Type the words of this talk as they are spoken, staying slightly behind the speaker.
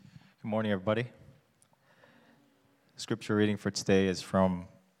Good morning, everybody. Scripture reading for today is from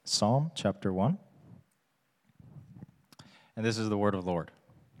Psalm chapter 1. And this is the word of the Lord.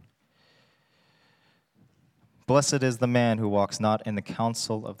 Blessed is the man who walks not in the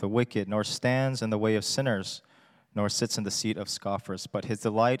counsel of the wicked, nor stands in the way of sinners, nor sits in the seat of scoffers. But his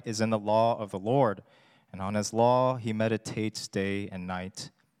delight is in the law of the Lord, and on his law he meditates day and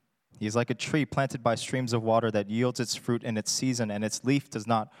night. He is like a tree planted by streams of water that yields its fruit in its season, and its leaf does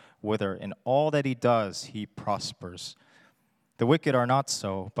not wither. In all that he does, he prospers. The wicked are not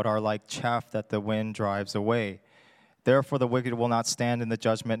so, but are like chaff that the wind drives away. Therefore the wicked will not stand in the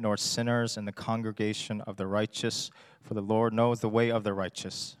judgment, nor sinners in the congregation of the righteous. For the Lord knows the way of the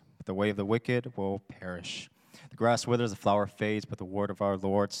righteous, but the way of the wicked will perish. The grass withers, the flower fades, but the word of our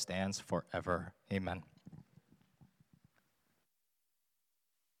Lord stands forever. Amen.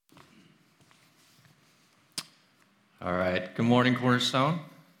 All right. Good morning, Cornerstone.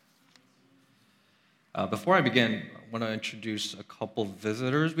 Before I begin, I want to introduce a couple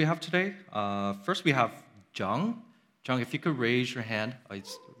visitors we have today. First, we have Jung. Jung, if you could raise your hand.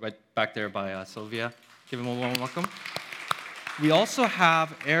 It's right back there by Sylvia. Give him a warm welcome. We also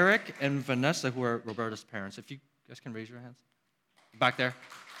have Eric and Vanessa, who are Roberta's parents. If you guys can raise your hands. Back there.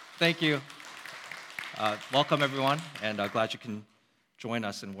 Thank you. Welcome, everyone, and glad you can join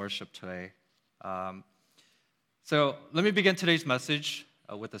us in worship today. So let me begin today's message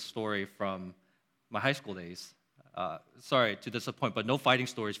with a story from my high school days. Sorry to disappoint, but no fighting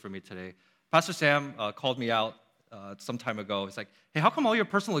stories for me today. Pastor Sam called me out some time ago. He's like, hey, how come all your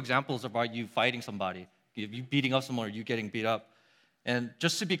personal examples are about you fighting somebody, you beating up someone or you getting beat up? And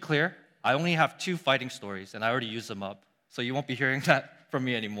just to be clear, I only have 2 fighting stories, and I already used them up. So you won't be hearing that from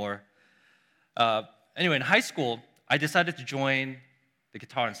me anymore. Anyway, in high school, I decided to join the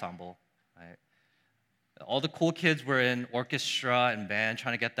guitar ensemble. All the cool kids were in orchestra and band,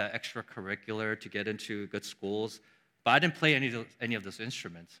 trying to get that extracurricular to get into good schools. But I didn't play any of those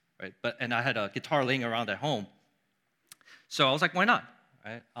instruments, right? And I had a guitar laying around at home. So I was like, why not?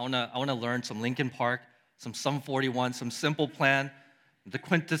 Right? I wanna learn some Linkin Park, some Sum 41, some Simple Plan, the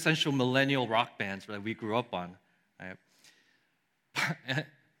quintessential millennial rock bands that we grew up on. Right?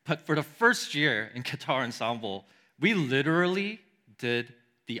 But for the first year in guitar ensemble, we literally did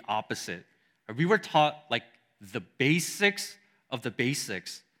the opposite. We were taught like the basics of the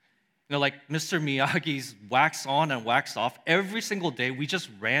basics. You know, like Mr. Miyagi's wax on and wax off. Every single day, we just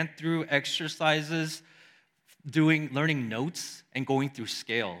ran through exercises, learning notes, and going through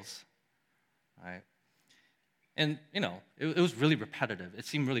scales. Right? And, you know, it was really repetitive. It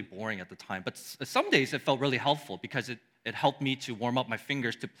seemed really boring at the time. But some days it felt really helpful because it helped me to warm up my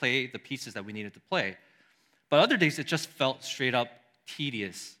fingers to play the pieces that we needed to play. But other days it just felt straight up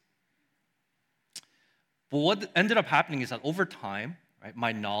tedious. But what ended up happening is that over time, right,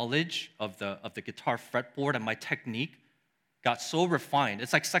 my knowledge of the guitar fretboard and my technique got so refined.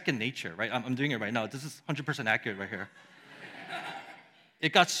 It's like second nature, right? I'm doing it right now. This is 100% accurate right here.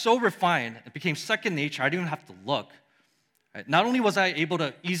 It got so refined, it became second nature. I didn't even have to look. Right? Not only was I able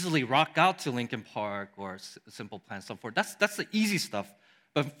to easily rock out to Linkin Park or Simple Plan and so forth, that's the easy stuff.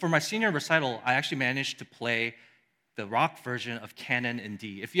 But for my senior recital, I actually managed to play the rock version of Canon in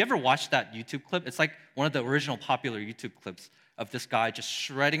D. If you ever watched that YouTube clip, it's like one of the original popular YouTube clips of this guy just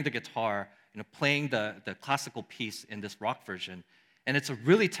shredding the guitar, you know, playing the classical piece in this rock version. And it's a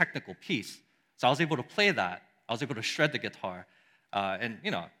really technical piece. So I was able to play that. I was able to shred the guitar. And,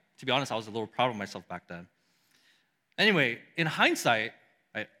 you know, to be honest, I was a little proud of myself back then. Anyway, in hindsight,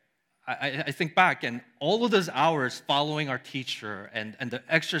 I think back, and all of those hours following our teacher and the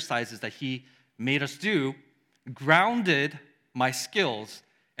exercises that he made us do grounded my skills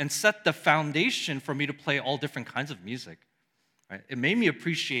and set the foundation for me to play all different kinds of music. Right? It made me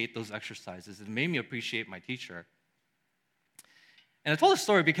appreciate those exercises. It made me appreciate my teacher. And I told this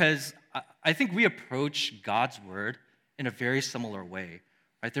story because I think we approach God's word in a very similar way.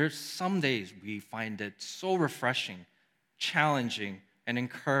 Right? There's some days we find it so refreshing, challenging, and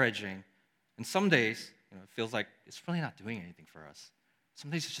encouraging. And some days, you know, it feels like it's really not doing anything for us. Some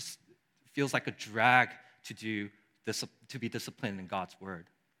days it just feels like a drag to be disciplined in God's word.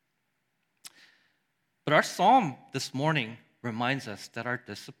 But our psalm this morning reminds us that our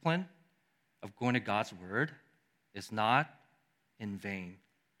discipline of going to God's word is not in vain.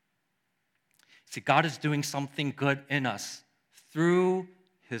 See, God is doing something good in us through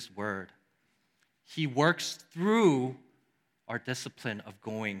his word. He works through our discipline of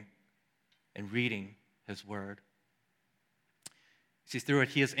going and reading his word. See, through it,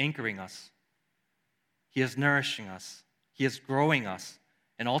 he is anchoring us. He is nourishing us. He is growing us.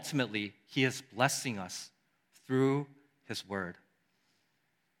 And ultimately, he is blessing us through his word.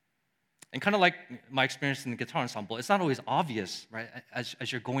 And kind of like my experience in the guitar ensemble, it's not always obvious, right,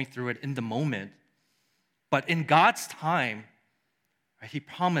 as you're going through it in the moment. But in God's time, right, He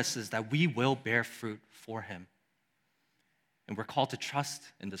promises that we will bear fruit for Him. And we're called to trust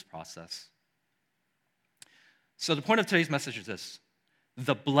in this process. So the point of today's message is this: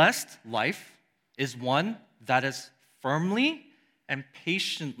 the blessed life is one that is firmly and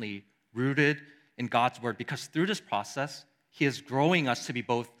patiently rooted in God's word, because through this process, He is growing us to be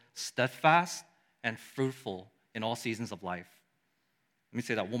both steadfast and fruitful in all seasons of life. Let me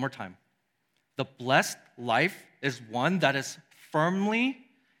say that one more time. The blessed life is one that is firmly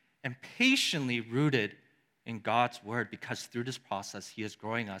and patiently rooted in God's word, because through this process, He is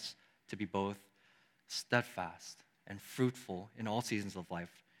growing us to be both steadfast and fruitful in all seasons of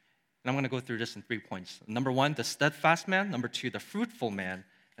life. And I'm going to go through this in 3 points. Number 1, the steadfast man. Number 2, the fruitful man.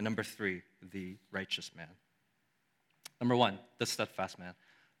 And number 3, the righteous man. Number 1, the steadfast man.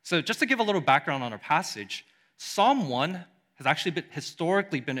 So just to give a little background on our passage, Psalm 1 has actually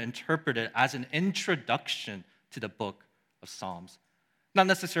historically been interpreted as an introduction to the book of Psalms. Not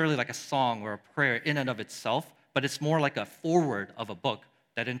necessarily like a song or a prayer in and of itself, but it's more like a foreword of a book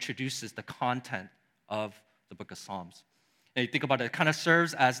that introduces the content of the book of Psalms. And you think about it, it kind of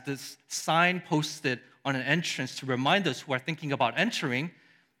serves as this sign posted on an entrance to remind us who are thinking about entering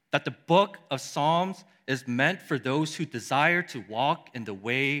that the book of Psalms is meant for those who desire to walk in the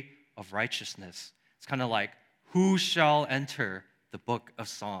way of righteousness. It's kind of like, who shall enter the book of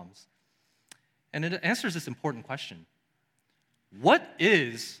Psalms? And it answers this important question: what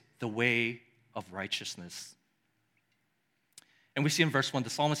is the way of righteousness? And we see in verse 1, the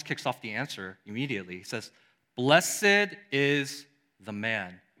psalmist kicks off the answer immediately. He says, "Blessed is the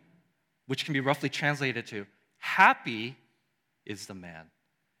man," which can be roughly translated to, "happy is the man."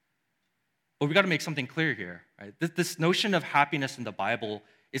 But we got to make something clear here, right? This notion of happiness in the Bible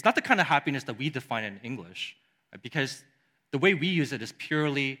is not the kind of happiness that we define in English, right? Because the way we use it is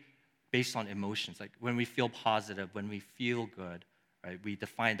purely based on emotions. Like when we feel positive, when we feel good, right? We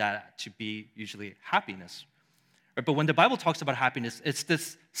define that to be usually happiness. Right? But when the Bible talks about happiness, it's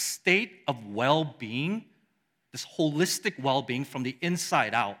this state of well-being, this holistic well-being from the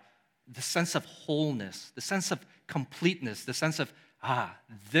inside out, the sense of wholeness, the sense of completeness, the sense of,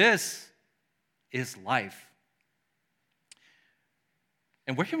 this is life.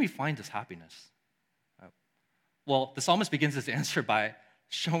 And where can we find this happiness? Well, the psalmist begins his answer by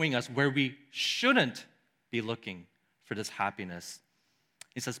showing us where we shouldn't be looking for this happiness.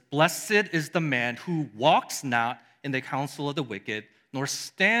 He says, "Blessed is the man who walks not in the counsel of the wicked, nor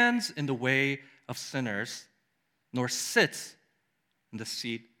stands in the way of sinners, nor sits in the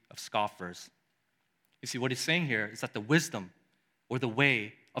seat of scoffers." You see, what he's saying here is that the wisdom or the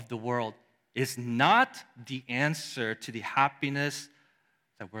way of the world is not the answer to the happiness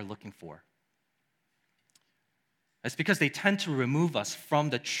that we're looking for. It's because they tend to remove us from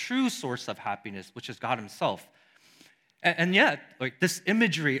the true source of happiness, which is God Himself. And yet, like this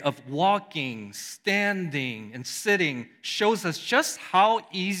imagery of walking, standing, and sitting shows us just how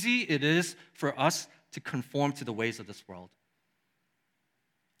easy it is for us to conform to the ways of this world.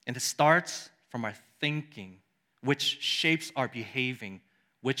 And it starts from our thinking, which shapes our behaving,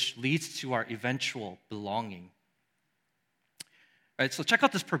 which leads to our eventual belonging. All right, so check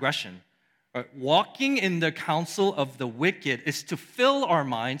out this progression. All right, walking in the counsel of the wicked is to fill our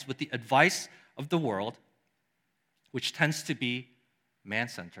minds with the advice of the world, which tends to be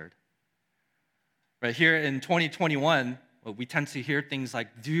man-centered. Right here in 2021, we tend to hear things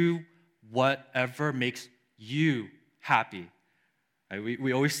like, do whatever makes you happy. Right?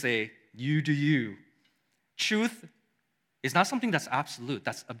 We always say, you do you. Truth is not something that's absolute,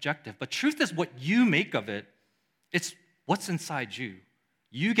 that's objective, but truth is what you make of it. It's what's inside you.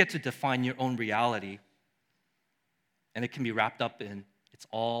 You get to define your own reality, and it can be wrapped up in, it's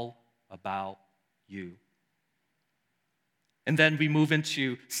all about you. And then we move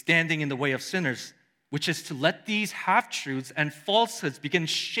into standing in the way of sinners, which is to let these half-truths and falsehoods begin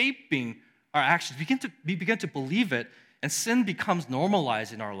shaping our actions. We begin to believe it, and sin becomes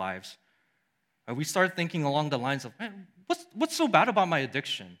normalized in our lives. We start thinking along the lines of, man, what's so bad about my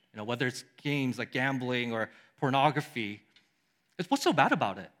addiction? Whether it's games like gambling or pornography, what's so bad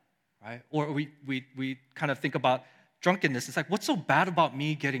about it, right? Or we kind of think about drunkenness. It's like, what's so bad about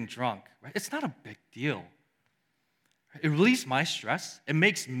me getting drunk, right? It's not a big deal. It relieves my stress. It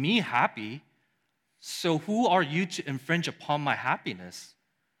makes me happy. So who are you to infringe upon my happiness?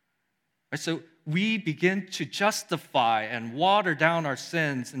 Right? So we begin to justify and water down our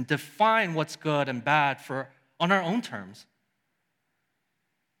sins and define what's good and bad on our own terms.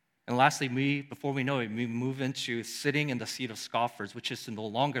 And lastly, before we know it, we move into sitting in the seat of scoffers, which is to no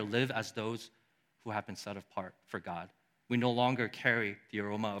longer live as those who have been set apart for God. We no longer carry the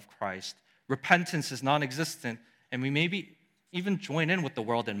aroma of Christ. Repentance is non-existent, and we maybe even join in with the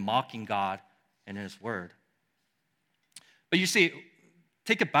world in mocking God and His word. But you see,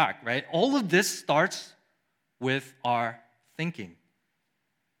 take it back, right? All of this starts with our thinking.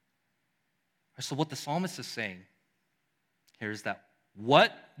 So what the psalmist is saying here is that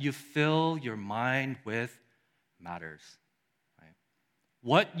what you fill your mind with matters. Right?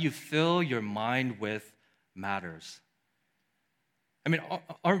 What you fill your mind with matters. I mean,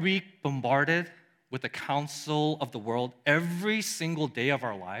 aren't we bombarded with the counsel of the world every single day of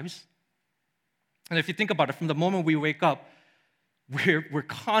our lives? And if you think about it, from the moment we wake up, we're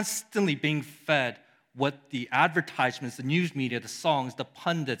constantly being fed what the advertisements, the news media, the songs, the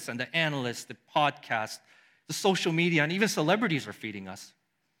pundits, and the analysts, the podcasts, the social media, and even celebrities are feeding us.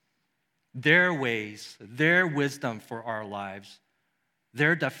 Their ways, their wisdom for our lives,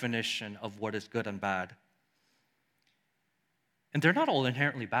 their definition of what is good and bad. And they're not all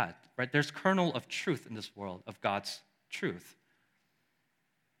inherently bad, right? There's kernel of truth in this world, of God's truth.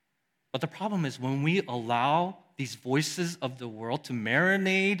 But the problem is when we allow these voices of the world to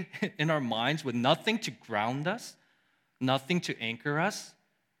marinate in our minds with nothing to ground us, nothing to anchor us,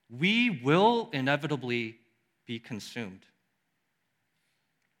 we will inevitably be consumed.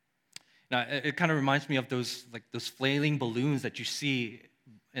 Now, it kind of reminds me of those flailing balloons that you see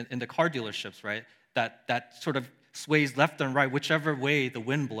in the car dealerships, right? That sort of sways left and right, whichever way the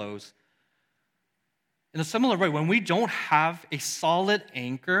wind blows. In a similar way, when we don't have a solid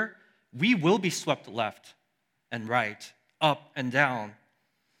anchor, we will be swept left and right, up and down.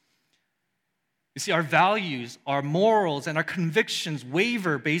 You see, our values, our morals, and our convictions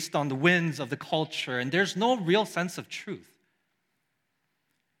waver based on the winds of the culture, and there's no real sense of truth.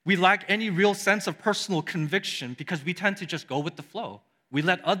 We lack any real sense of personal conviction because we tend to just go with the flow. We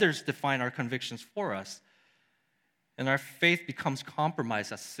let others define our convictions for us, and our faith becomes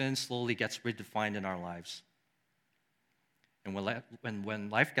compromised as sin slowly gets redefined in our lives. And when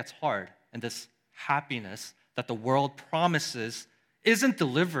life gets hard and this happiness that the world promises isn't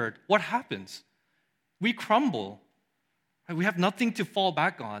delivered, what happens? We crumble. We have nothing to fall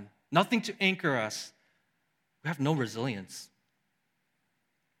back on, nothing to anchor us. We have no resilience.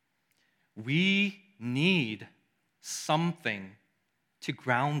 We need something to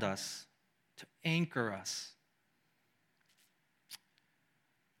ground us, to anchor us.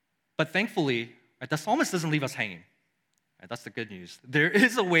 But thankfully, the psalmist doesn't leave us hanging. That's the good news. There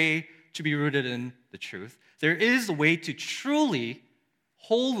is a way to be rooted in the truth. There is a way to truly,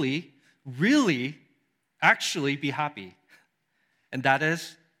 wholly, really, actually be happy. And that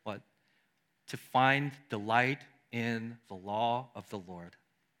is what? To find delight in the law of the Lord.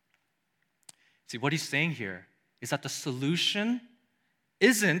 See, what he's saying here is that the solution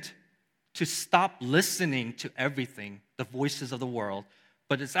isn't to stop listening to everything, the voices of the world,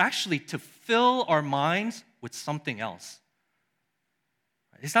 but it's actually to fill our minds with something else.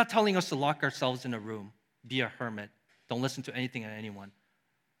 He's not telling us to lock ourselves in a room, be a hermit, don't listen to anything and anyone.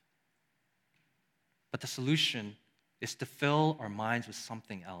 But the solution is to fill our minds with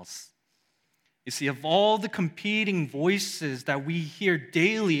something else. You see, of all the competing voices that we hear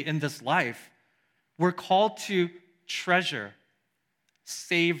daily in this life, we're called to treasure,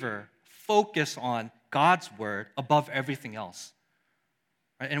 savor, focus on God's word above everything else.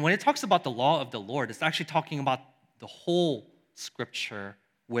 Right? And when it talks about the law of the Lord, it's actually talking about the whole scripture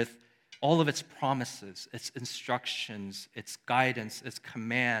with all of its promises, its instructions, its guidance, its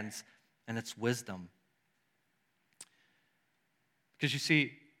commands, and its wisdom. Because you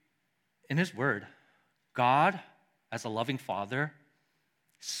see, in his word, God, as a loving father,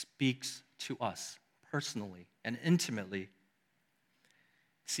 speaks to us personally and intimately.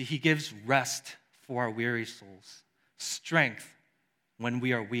 See, he gives rest for our weary souls, strength when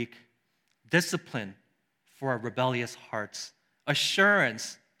we are weak, discipline for our rebellious hearts,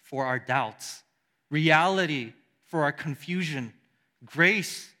 assurance for our doubts, reality for our confusion,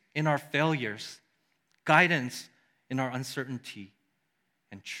 grace in our failures, guidance in our uncertainty,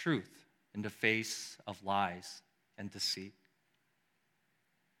 and truth in the face of lies and deceit.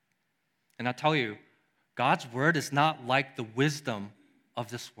 And I tell you, God's word is not like the wisdom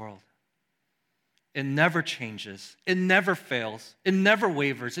of this world. It never changes. It never fails. It never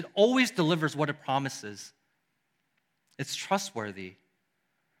wavers. It always delivers what it promises. It's trustworthy.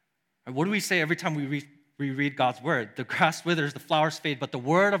 And what do we say every time we read God's word? The grass withers, the flowers fade, but the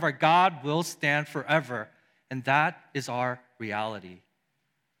word of our God will stand forever. And that is our reality.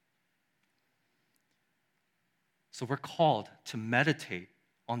 So we're called to meditate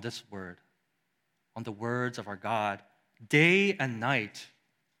on this word, on the words of our God, day and night.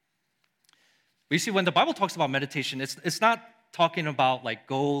 We see when the Bible talks about meditation, it's not talking about like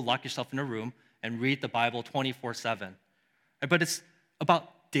go lock yourself in a room and read the Bible 24/7. But it's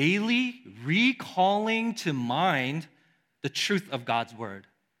about daily recalling to mind the truth of God's word.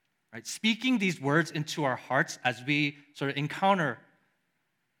 Right? Speaking these words into our hearts as we sort of encounter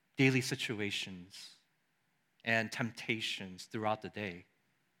daily situations and temptations throughout the day.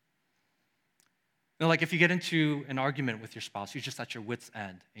 You know, like if you get into an argument with your spouse, you're just at your wit's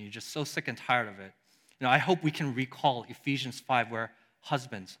end, and you're just so sick and tired of it. You know, I hope we can recall Ephesians 5, where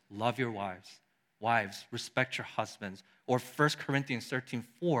husbands, love your wives. Wives, respect your husbands. Or 1 Corinthians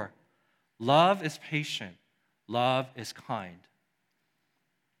 13:4, love is patient, love is kind.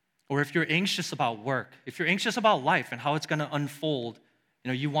 Or if you're anxious about work, if you're anxious about life and how it's going to unfold, you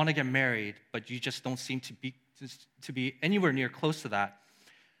know, you want to get married, but you just don't seem to be anywhere near close to that.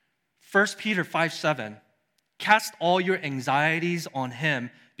 1 Peter 5:7, cast all your anxieties on him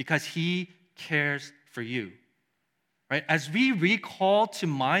because he cares for you. Right? As we recall to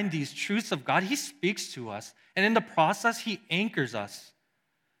mind these truths of God, he speaks to us, and in the process, he anchors us.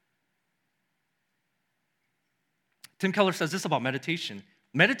 Tim Keller says this about meditation.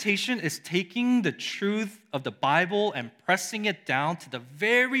 Meditation is taking the truth of the Bible and pressing it down to the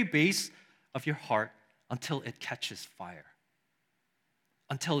very base of your heart until it catches fire,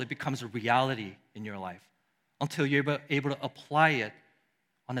 until it becomes a reality in your life, until you're able to apply it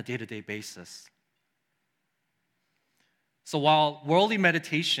on a day-to-day basis. So while worldly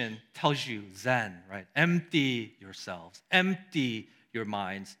meditation tells you Zen, right? Empty yourselves, empty your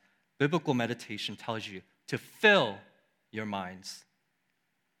minds, biblical meditation tells you to fill your minds.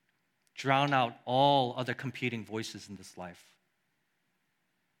 Drown out all other competing voices in this life.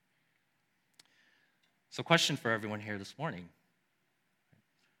 So, question for everyone here this morning.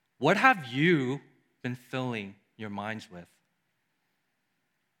 What have you been filling your minds with?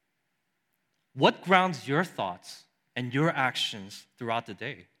 What grounds your thoughts and your actions throughout the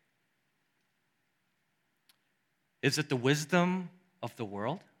day? Is it the wisdom of the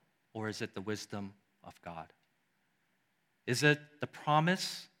world, or is it the wisdom of God? Is it the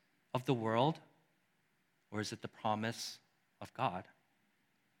promise of the world, or is it the promise of God?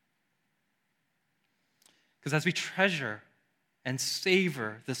 Because as we treasure and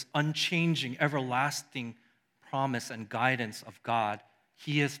savor this unchanging, everlasting promise and guidance of God,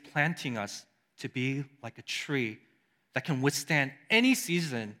 he is planting us to be like a tree that can withstand any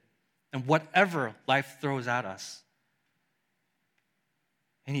season and whatever life throws at us.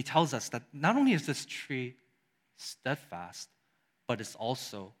 And he tells us that not only is this tree steadfast, but it's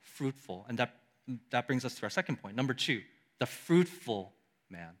also fruitful. And that brings us to our second point. Number 2, the fruitful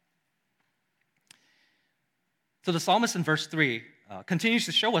man. So the psalmist in verse 3 continues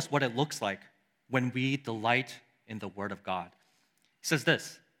to show us what it looks like when we delight in the word of God. He says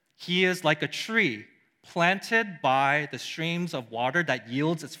this, he is like a tree planted by the streams of water that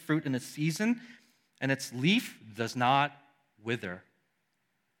yields its fruit in its season, and its leaf does not wither.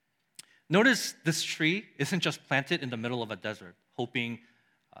 Notice this tree isn't just planted in the middle of a desert, hoping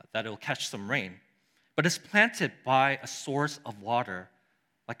that it'll catch some rain, but it's planted by a source of water,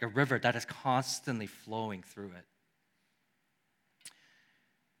 like a river that is constantly flowing through it.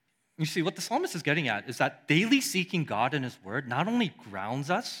 You see, what the psalmist is getting at is that daily seeking God in his word not only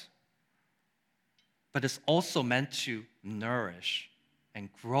grounds us, but it's also meant to nourish and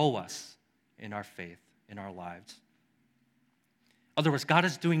grow us in our faith, in our lives. In other words, God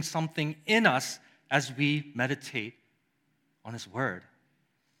is doing something in us as we meditate on his word.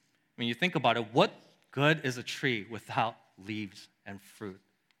 When you think about it, what good is a tree without leaves and fruit?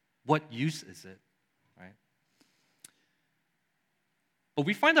 What use is it, right? But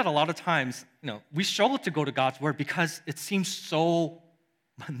we find that a lot of times, we struggle to go to God's word because it seems so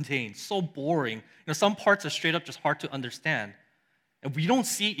mundane, so boring. Some parts are straight up just hard to understand. And we don't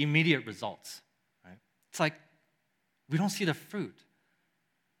see immediate results, right? It's like we don't see the fruit.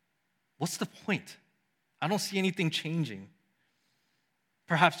 What's the point? I don't see anything changing.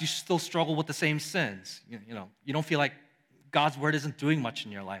 Perhaps you still struggle with the same sins. You don't feel like God's word isn't doing much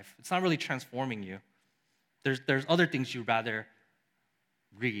in your life. It's not really transforming you. There's other things you'd rather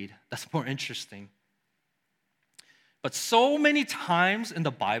read that's more interesting. But so many times in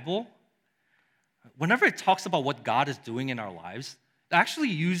the Bible, whenever it talks about what God is doing in our lives, it actually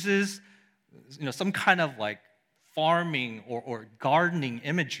uses some kind of like farming or gardening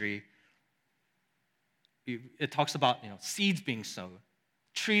imagery. It talks about seeds being sown,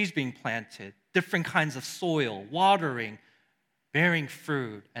 trees being planted, different kinds of soil, watering, bearing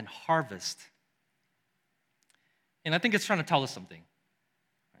fruit, and harvest. And I think it's trying to tell us something.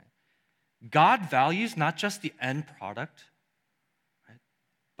 God values not just the end product, right,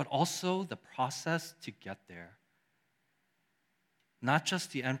 but also the process to get there. Not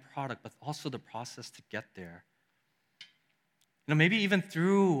just the end product, but also the process to get there. Maybe even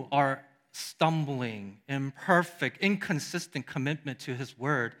through our stumbling, imperfect, inconsistent commitment to His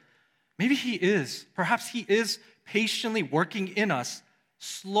word, perhaps He is patiently working in us,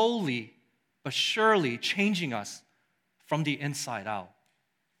 slowly but surely changing us from the inside out.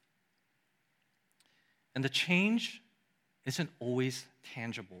 And the change isn't always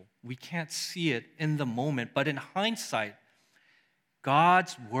tangible. We can't see it in the moment, but in hindsight,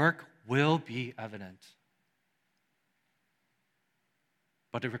 God's work will be evident.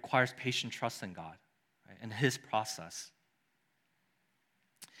 But it requires patient trust in God, right, and His process.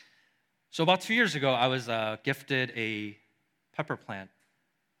 So about 2 years ago, I was gifted a pepper plant.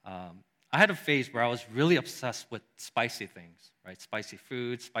 I had a phase where I was really obsessed with spicy things, right? Spicy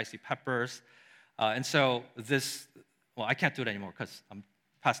food, spicy peppers. And so I can't do it anymore because I'm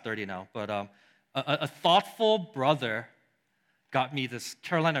past 30 now, but a thoughtful brother got me this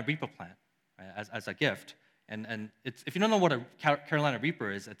Carolina Reaper plant, right, as a gift. And if you don't know what a Carolina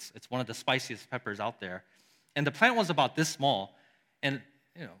Reaper is, it's one of the spiciest peppers out there. And the plant was about this small. And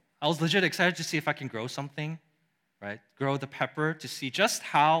I was legit excited to see if I can grow something, right? Grow the pepper to see just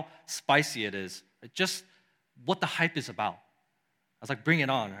how spicy it is, right? Just what the hype is about. I was like, bring it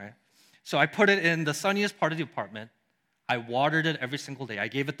on, right? So I put it in the sunniest part of the apartment. I watered it every single day. I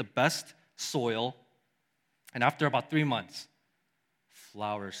gave it the best soil. And after about 3 months,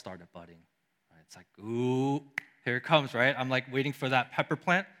 flowers started budding. Right? It's like, ooh, here it comes, right? I'm like waiting for that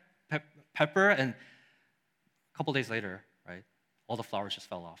pepper, and a couple days later, right, all the flowers just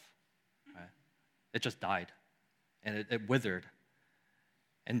fell off. Right? It just died, and it withered.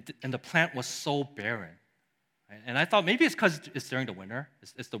 And the plant was so barren. Right? And I thought maybe it's because it's during the winter.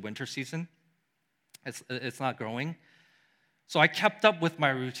 It's the winter season. It's not growing. So I kept up with my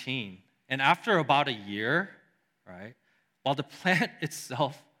routine. And after about a year, right, while the plant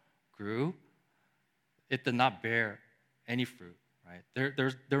itself grew, it did not bear any fruit, right?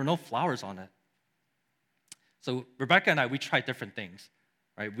 There were no flowers on it. So Rebecca and I, we tried different things,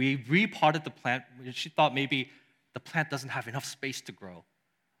 right? We repotted the plant. She thought maybe the plant doesn't have enough space to grow.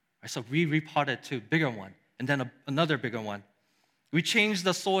 Right? So we repotted to a bigger one, and then another bigger one. We changed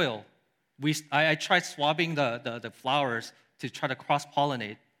the soil. I tried swabbing the flowers to try to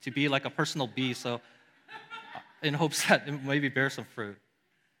cross-pollinate, to be like a personal bee, so in hopes that it maybe bear some fruit.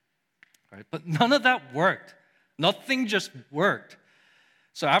 Right? But none of that worked. Nothing just worked.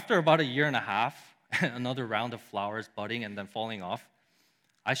 So after about a year and a half, another round of flowers budding and then falling off,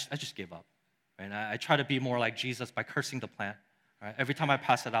 I just gave up. Right? And I try to be more like Jesus by cursing the plant. Right? Every time I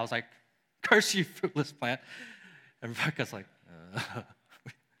pass it, I was like, curse you, fruitless plant. And Rebecca's like,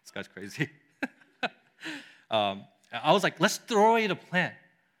 this guy's crazy. I was like, let's throw away the plant.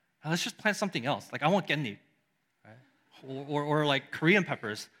 Let's just plant something else. Like, I want genni. Right? Or like Korean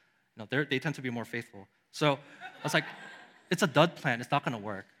peppers. They tend to be more faithful. So I was like, it's a dud plant. It's not going to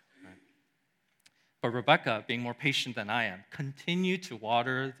work. Right? But Rebecca, being more patient than I am, continued to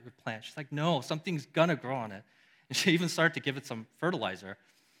water the plant. She's like, no, something's going to grow on it. And she even started to give it some fertilizer.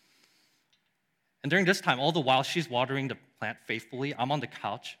 And during this time, all the while she's watering the plant faithfully, I'm on the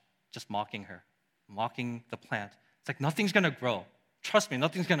couch just mocking her, mocking the plant. It's like, nothing's going to grow. Trust me,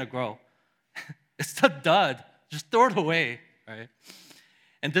 nothing's going to grow. It's a dud. Just throw it away, right?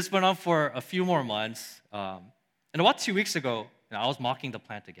 And this went on for a few more months. And about 2 weeks ago, I was mocking the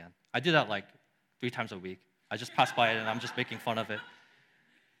plant again. I do that like 3 times a week. I just pass by it and I'm just making fun of it.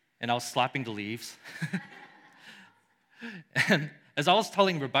 And I was slapping the leaves. And as I was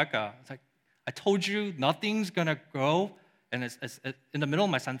telling Rebecca, it's like, I told you nothing's gonna grow. And in the middle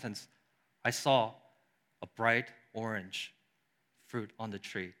of my sentence, I saw a bright orange fruit on the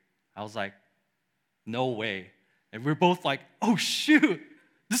tree. I was like, no way. And we're both like, oh shoot,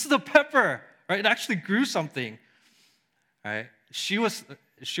 this is a pepper, right? It actually grew something, right? She was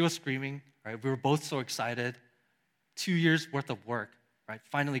screaming, right? We were both so excited. 2 years worth of work, right?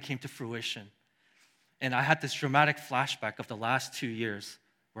 Finally came to fruition. And I had this dramatic flashback of the last 2 years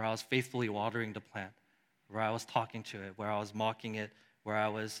where I was faithfully watering the plant, where I was talking to it, where I was mocking it, where I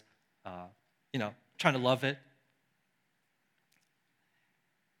was, trying to love it.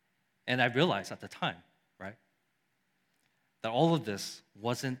 And I realized at the time, right, that all of this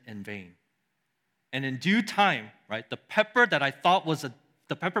wasn't in vain. And in due time, right, the pepper plant that I thought was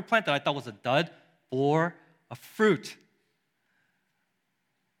a dud bore a fruit.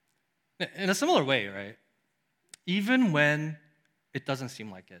 In a similar way, right, even when it doesn't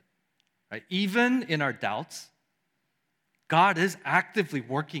seem like it, right, even in our doubts, God is actively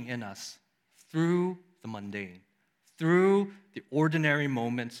working in us through the mundane, through the ordinary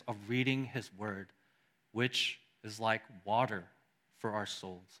moments of reading His Word, which is like water for our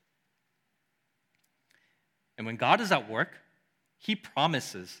souls. And when God is at work, He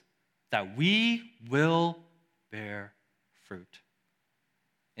promises that we will bear fruit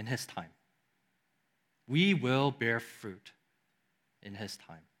in His time. We will bear fruit in His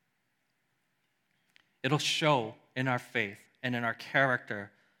time. It'll show in our faith and in our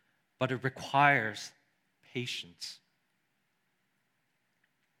character, but it requires patience.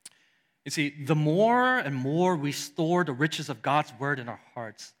 You see, the more and more we store the riches of God's word in our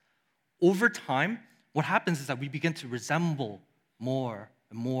hearts, over time, what happens is that we begin to resemble more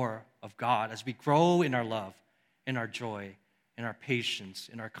and more of God as we grow in our love, in our joy, in our patience,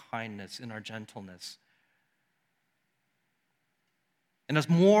 in our kindness, in our gentleness. And as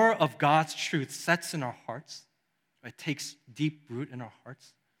more of God's truth sets in our hearts, it takes deep root in our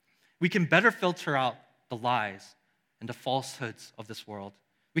hearts, we can better filter out the lies and the falsehoods of this world.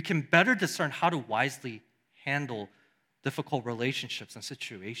 We can better discern how to wisely handle difficult relationships and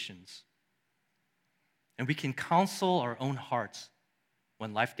situations. And we can counsel our own hearts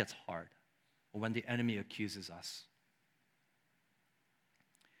when life gets hard or when the enemy accuses us.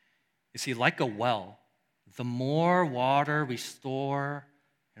 You see, like a well, the more water we store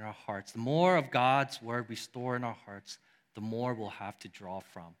in our hearts, the more of God's word we store in our hearts, the more we'll have to draw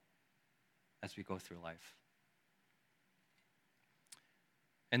from as we go through life.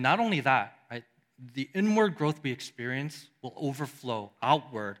 And not only that, right, the inward growth we experience will overflow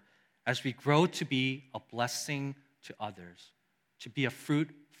outward as we grow to be a blessing to others, to be a fruit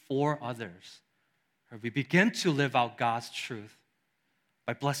for others. We begin to live out God's truth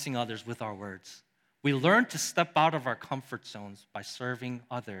by blessing others with our words. We learn to step out of our comfort zones by serving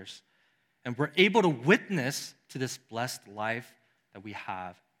others, and we're able to witness to this blessed life that we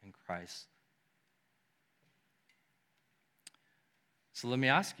have in Christ. So let me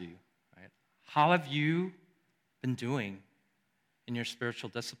ask you, right, how have you been doing in your spiritual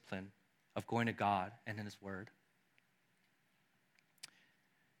discipline of going to God and in His Word?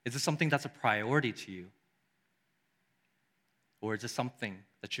 Is this something that's a priority to you? Or is this something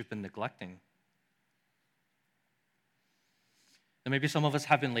that you've been neglecting? And maybe some of us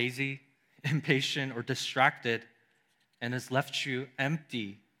have been lazy, impatient, or distracted, and has left you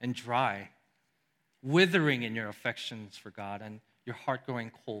empty and dry, withering in your affections for God and your heart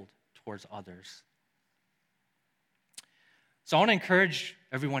growing cold towards others. So I want to encourage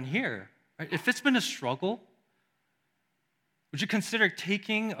everyone here, right? If it's been a struggle, would you consider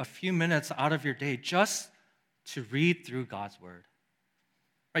taking a few minutes out of your day just to read through God's Word?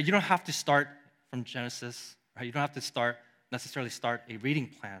 Right? You don't have to start from Genesis, right? You don't have to necessarily start a reading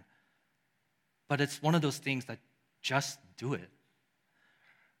plan. But it's one of those things that just do it.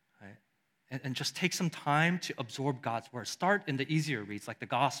 Right? And just take some time to absorb God's Word. Start in the easier reads like the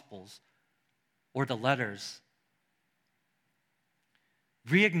Gospels or the letters.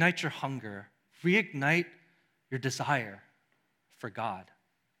 Reignite your hunger. Reignite your desire for God.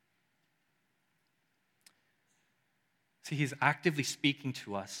 See, He's actively speaking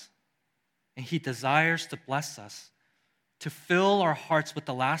to us, and He desires to bless us, to fill our hearts with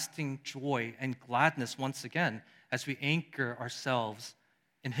the lasting joy and gladness once again as we anchor ourselves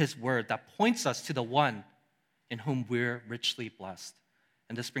in His Word that points us to the one in whom we're richly blessed.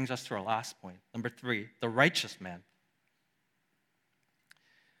 And this brings us to our last point, number 3, the righteous man.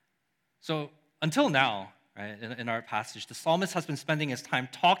 So until now, right, in our passage, the psalmist has been spending his time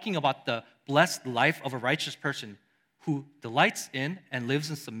talking about the blessed life of a righteous person who delights in and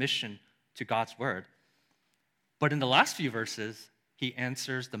lives in submission to God's word. But in the last few verses, he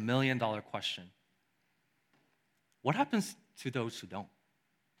answers the million-dollar question. What happens to those who don't?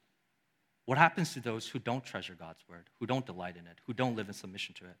 What happens to those who don't treasure God's word, who don't delight in it, who don't live in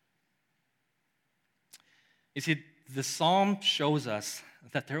submission to it? You see, the psalm shows us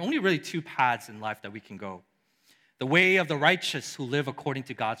that there are only really 2 paths in life that we can go. The way of the righteous who live according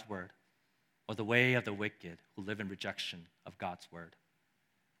to God's word, or the way of the wicked who live in rejection of God's word.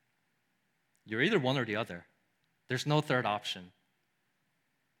 You're either one or the other. There's no third option.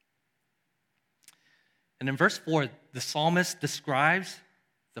 And in verse 4, the psalmist describes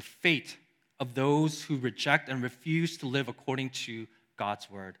the fate of those who reject and refuse to live according to God's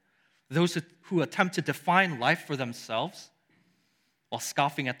word. Those who attempt to define life for themselves while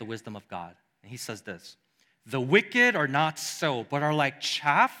scoffing at the wisdom of God. And he says this, "The wicked are not so, but are like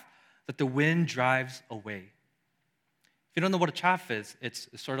chaff that the wind drives away." If you don't know what a chaff is, it's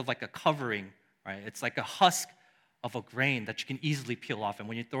sort of like a covering, right? It's like a husk of a grain that you can easily peel off. And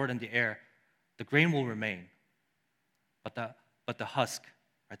when you throw it in the air, the grain will remain. But the husk,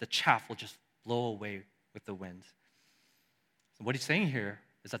 right, the chaff will just blow away with the wind. So what he's saying here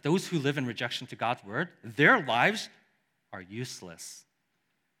is that those who live in rejection to God's word, their lives are useless.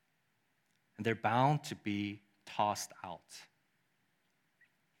 And they're bound to be tossed out.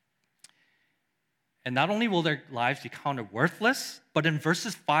 And not only will their lives be counted worthless, but in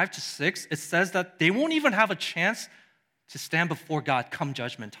verses 5 to 6, it says that they won't even have a chance to stand before God come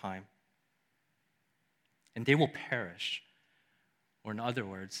judgment time. And they will perish. Or in other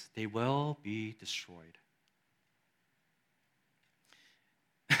words, they will be destroyed.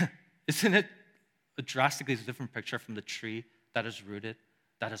 Isn't it a drastically different picture from the tree that is rooted,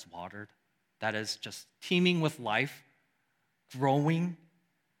 that is watered, that is just teeming with life, growing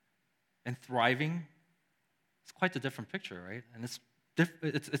and thriving? It's quite a different picture, right? And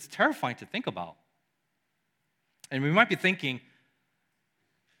it's terrifying to think about. And we might be thinking,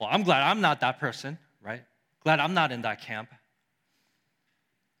 well, I'm glad I'm not that person, right? Glad I'm not in that camp.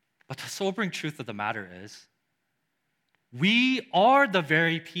 But the sobering truth of the matter is, we are the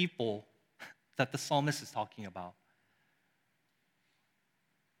very people that the psalmist is talking about.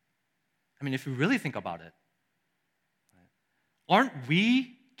 I mean, if you really think about it, aren't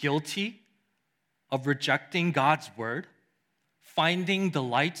we guilty of rejecting God's word, finding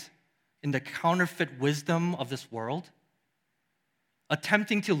delight in the counterfeit wisdom of this world,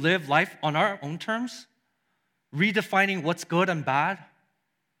 attempting to live life on our own terms, redefining what's good and bad,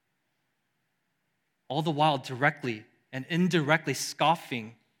 all the while directly and indirectly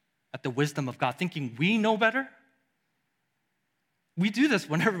scoffing at the wisdom of God, thinking we know better? We do this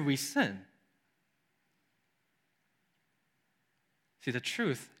whenever we sin. See, the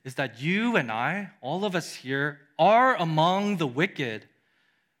truth is that you and I, all of us here, are among the wicked.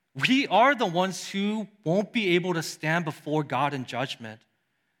 We are the ones who won't be able to stand before God in judgment.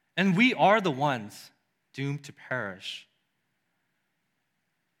 And we are the ones doomed to perish.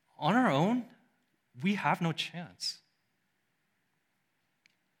 On our own, we have no chance.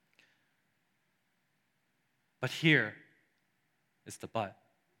 But here is the but,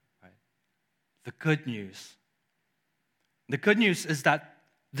 right? The good news. The good news is that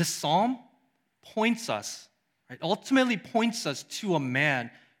this psalm points us, right, ultimately points us to a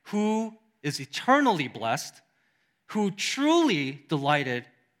man who is eternally blessed, who truly delighted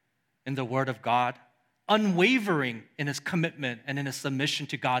in the word of God, unwavering in his commitment and in his submission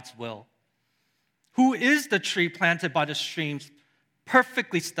to God's will, who is the tree planted by the streams,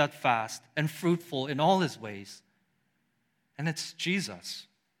 perfectly steadfast and fruitful in all his ways. And it's Jesus,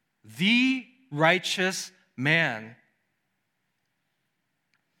 the righteous man.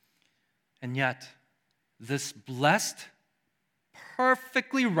 And yet, this blessed,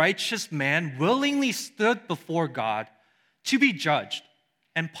 perfectly righteous man willingly stood before God to be judged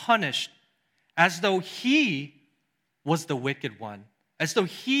and punished as though he was the wicked one, as though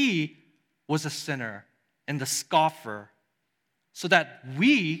he was a sinner and the scoffer, so that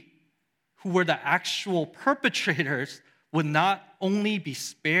we, who were the actual perpetrators, would not only be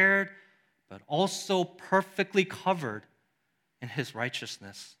spared, but also perfectly covered in his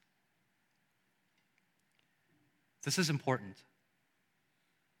righteousness. This is important.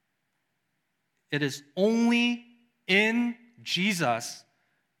 It is only in Jesus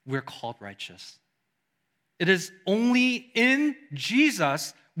we're called righteous. It is only in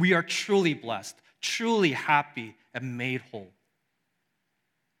Jesus we are truly blessed, truly happy, and made whole.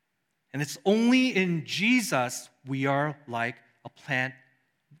 And it's only in Jesus we are like a plant,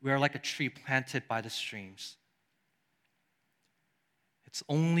 we are like a tree planted by the streams. It's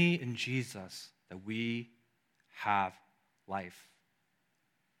only in Jesus that we have life.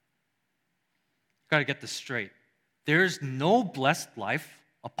 You've got to get this straight. There's no blessed life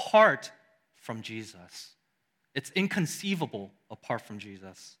apart from Jesus. It's inconceivable apart from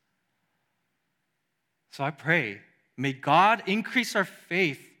Jesus. So I pray, may God increase our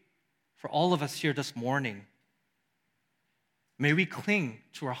faith for all of us here this morning. May we cling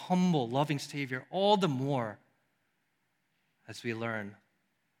to our humble, loving Savior all the more as we learn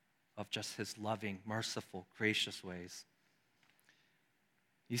of just his loving, merciful, gracious ways.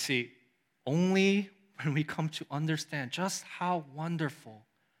 You see, only when we come to understand just how wonderful,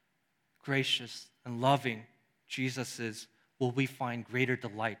 gracious, and loving Jesus is, will we find greater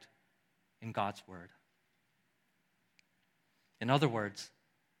delight in God's word. In other words,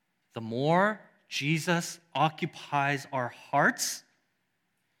 the more Jesus occupies our hearts,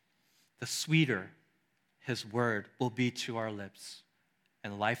 the sweeter his word will be to our lips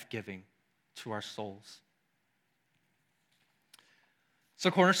and life-giving to our souls.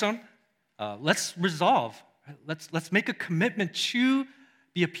 So Cornerstone, let's resolve. Let's make a commitment to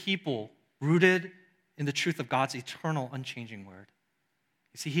be a people rooted in the truth of God's eternal, unchanging word.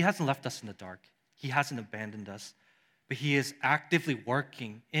 You see, He hasn't left us in the dark. He hasn't abandoned us, but He is actively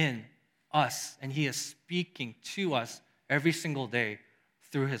working in us, and He is speaking to us every single day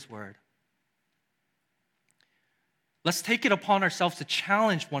through His word. Let's take it upon ourselves to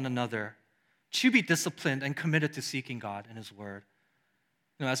challenge one another to be disciplined and committed to seeking God and His word.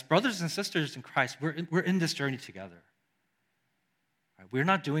 As brothers and sisters in Christ, we're in this journey together. Right? We're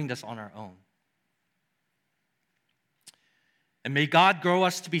not doing this on our own. And may God grow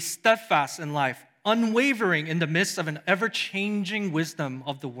us to be steadfast in life, unwavering in the midst of an ever-changing wisdom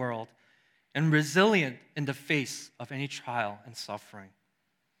of the world, and resilient in the face of any trial and suffering.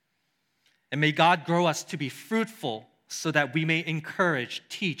 And may God grow us to be fruitful so that we may encourage,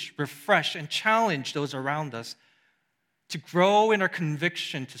 teach, refresh, and challenge those around us, to grow in our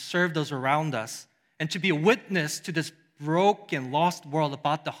conviction to serve those around us, and to be a witness to this broken, lost world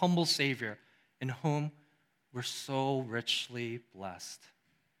about the humble Savior in whom we're so richly blessed.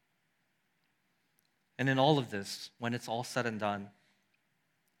 And in all of this, when it's all said and done,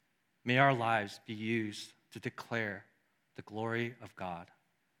 may our lives be used to declare the glory of God,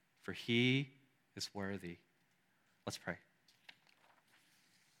 for He is worthy. Let's pray.